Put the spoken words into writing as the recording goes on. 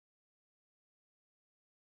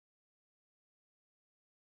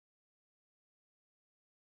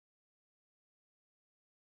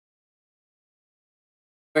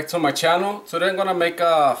Back to my channel. Today I'm gonna make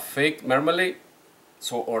a fake marmalade,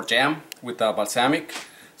 or jam with balsamic.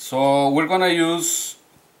 So we're gonna use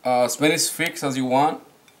as many figs as you want.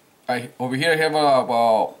 Over here I have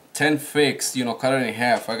about 10 figs, cut it in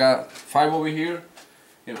half. I got 5 over here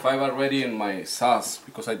and 5 already in my sauce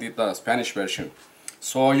because I did the Spanish version.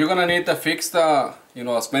 So you're gonna need the figs,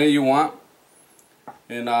 as many you want,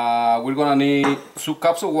 and we're gonna need 2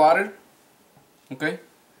 cups of water, okay,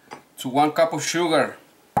 to 1 cup of sugar.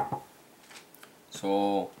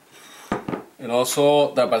 So, and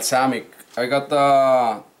also the balsamic. I got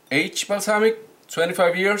the H balsamic,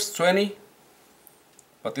 25 years, 20.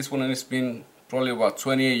 But this one has been probably about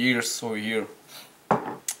 28 years over here.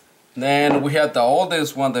 Then we have the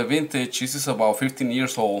oldest one, the vintage. This is about 15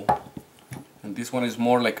 years old. And this one is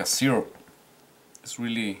more like a syrup. It's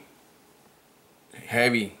really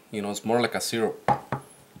heavy, it's more like a syrup.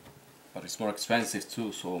 But it's more expensive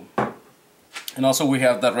too, so. And also we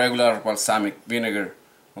have the regular balsamic vinegar,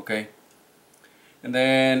 okay? And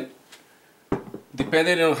then,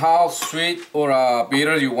 depending on how sweet or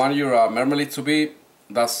bitter you want your marmalade to be,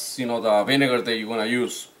 that's, the vinegar that you're gonna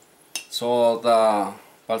use. So the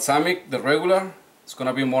balsamic, the regular, it's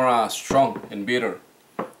gonna be more strong and bitter.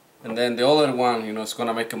 And then the other one, it's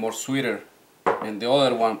gonna make it more sweeter. And the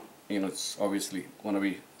other one, it's obviously gonna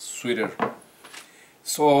be sweeter.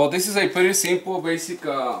 So this is a pretty simple, basic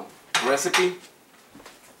recipe.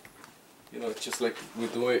 Just like we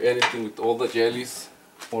do anything with all the jellies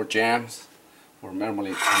or jams or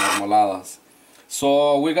marmalades, marmoladas.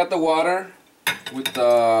 So we got the water with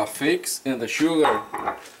the figs and the sugar.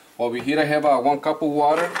 Over here I have 1 cup of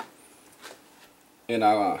water and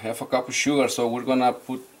half a cup of sugar. So we're gonna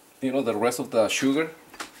put the rest of the sugar.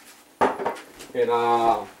 And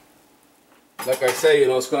like I say,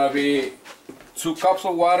 it's gonna be 2 cups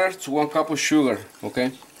of water to 1 cup of sugar,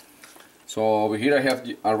 okay? So over here I have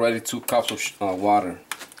already 2 cups of water.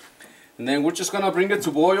 And then we're just gonna bring it to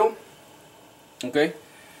boil, okay?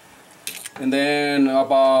 And then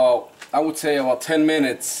I would say about 10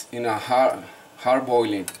 minutes in a hard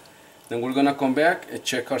boiling. Then we're gonna come back and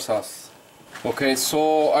check our sauce. Okay,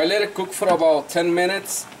 so I let it cook for about 10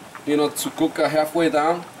 minutes, to cook halfway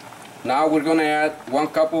down. Now we're gonna add 1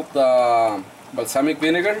 cup of the balsamic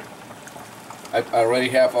vinegar. I already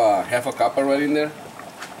have half a cup already in there.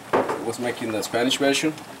 I was making the Spanish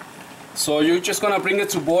version. So you're just gonna bring it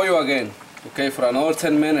to boil again, okay, for another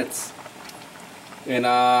 10 minutes. And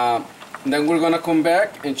then we're gonna come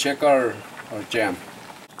back and check our jam.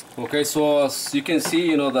 Okay, so as you can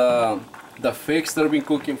see, the figs that have been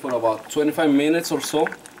cooking for about 25 minutes or so.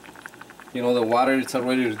 The water is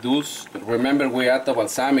already reduced. But remember, we add the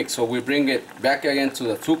balsamic, so we bring it back again to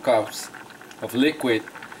the 2 cups of liquid.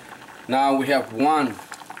 Now we have 1.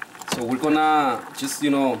 So we're gonna just,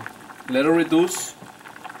 let it reduce.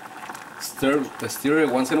 Stir it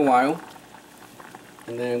once in a while.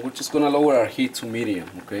 And then we're just gonna lower our heat to medium,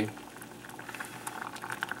 okay?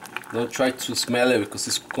 Don't try to smell it because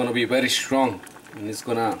it's gonna be very strong and it's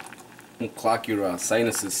gonna unclog your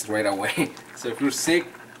sinuses right away. So if you're sick,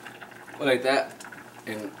 go like that,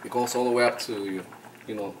 and it goes all the way up to you,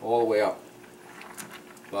 all the way up.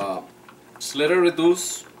 But just let it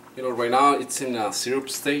reduce. Right now it's in a syrup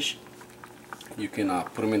stage. You can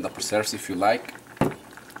put them in the preserves if you like,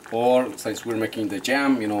 or since we're making the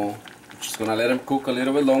jam, we're just gonna let them cook a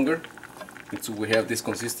little bit longer until we have this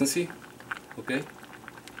consistency, okay?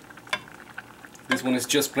 This one is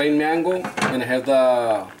just plain mango, and I have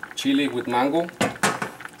the chili with mango,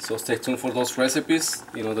 so stay tuned for those recipes.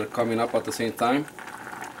 They're coming up at the same time,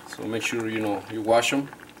 so make sure you wash them.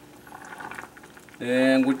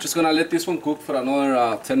 And we're just gonna let this one cook for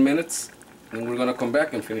another 10 minutes. Then we're gonna come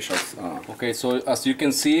back and finish us. Okay, so as you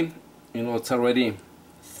can see, it's already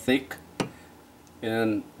thick,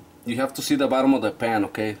 and you have to see the bottom of the pan,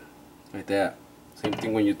 okay, like that. Same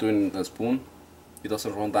thing when you're doing the spoon, it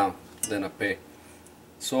doesn't run down, then a pay.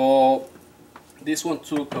 So this one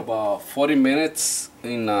took about 40 minutes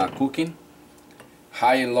in cooking,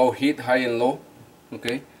 high and low heat, high and low,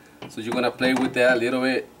 okay. So you're gonna play with that a little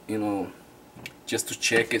bit, just to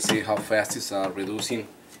check and see how fast it's reducing,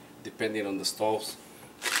 depending on the stoves.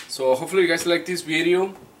 So hopefully you guys like this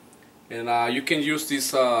video, and you can use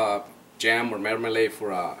this jam or marmalade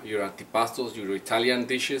for your antipastos, your Italian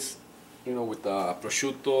dishes, with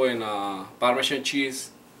prosciutto and Parmesan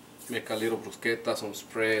cheese. Make a little bruschetta, some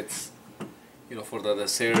spreads, for the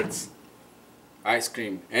desserts, ice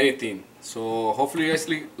cream, anything. So hopefully you guys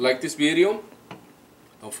like this video.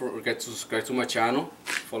 Don't forget to subscribe to my channel,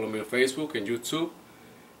 follow me on Facebook and YouTube,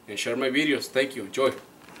 and share my videos. Thank you. Enjoy.